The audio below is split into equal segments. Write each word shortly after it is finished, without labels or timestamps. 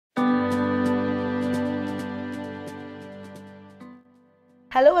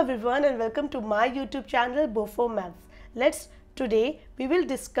Hello everyone and welcome to my YouTube channel Bofo Maths. Today we will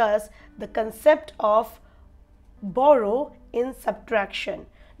discuss the concept of borrow in subtraction.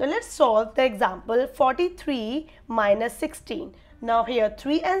 Now let's solve the example 43 minus 16. Now here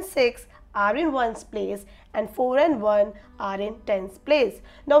 3 and 6 are in 1's place and 4 and 1 are in 10's place.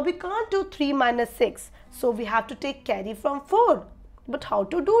 Now we can't do 3 minus 6, so we have to take carry from 4. But how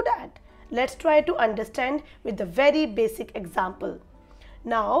to do that? Let's try to understand with a very basic example.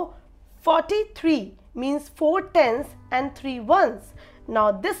 Now 43 means 4 tens and 3 ones.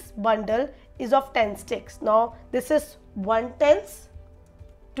 Now this bundle is of 10 sticks. Now this is 1 tens,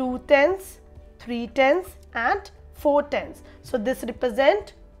 2 tens, 3 tens and 4 tens. So this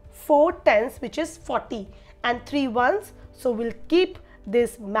represent 4 tens, which is 40, and 3 ones. So we'll keep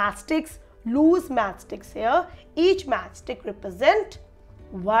this matchsticks, loose matchsticks here. Each matchstick represent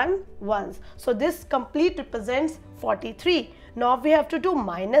 1 ones. So this complete represents 43. Now we have to do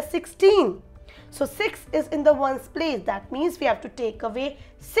minus 16. So 6 is in the ones place. That means we have to take away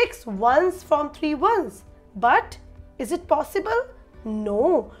 6 ones from 3 ones. But is it possible?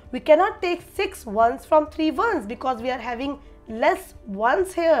 No, we cannot take 6 ones from 3 ones because we are having less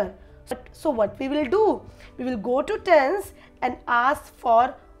ones here. So what we will do? We will go to tens and ask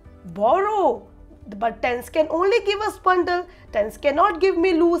for borrow. But tens can only give us bundle. Tens cannot give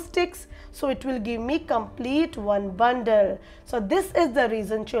me loose sticks. So it will give me complete one bundle. So this is the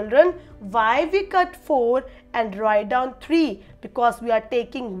reason, children, why we cut 4 and write down 3. Because we are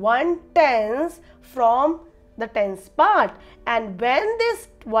taking 1 tens from the tens part. And when this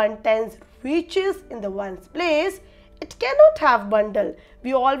 1 tens reaches in the ones place, it cannot have bundle.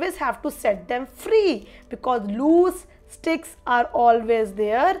 We always have to set them free because loose sticks are always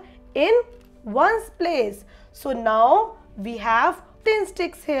there in ones place. So now we have 10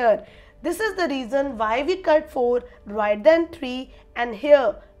 sticks here. This is the reason why we cut 4, write down 3, and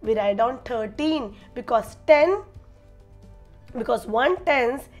here we write down 13 because 1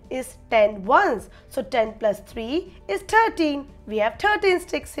 tens is 10 ones. So 10 plus 3 is 13. We have 13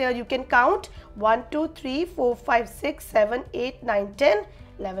 sticks here. You can count 1, 2, 3, 4, 5, 6, 7, 8, 9, 10,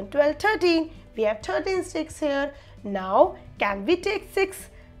 11, 12, 13. We have 13 sticks here. Now can we take 6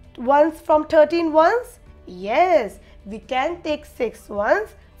 ones from 13 ones? Yes, we can take 6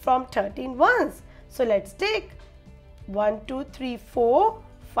 ones from 13 ones. So let's take 1, 2, 3, 4,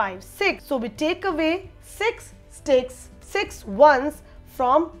 5, 6. So we take away 6 sticks, 6 ones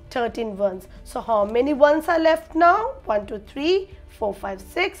from 13 ones. So how many ones are left now? 1, 2, 3, 4, 5,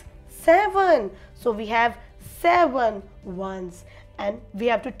 6, 7. So we have 7 ones and we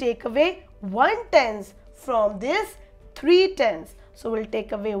have to take away 1 tens from this 3 tens. So we'll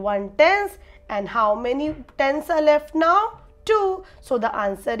take away 1 tens, and how many tens are left now? 2. So the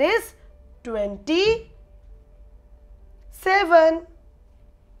answer is 27.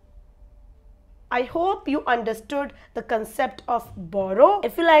 I hope you understood the concept of borrow.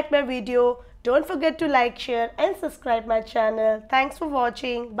 If you like my video, don't forget to like, share and subscribe my channel. Thanks for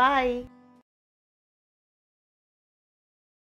watching. Bye.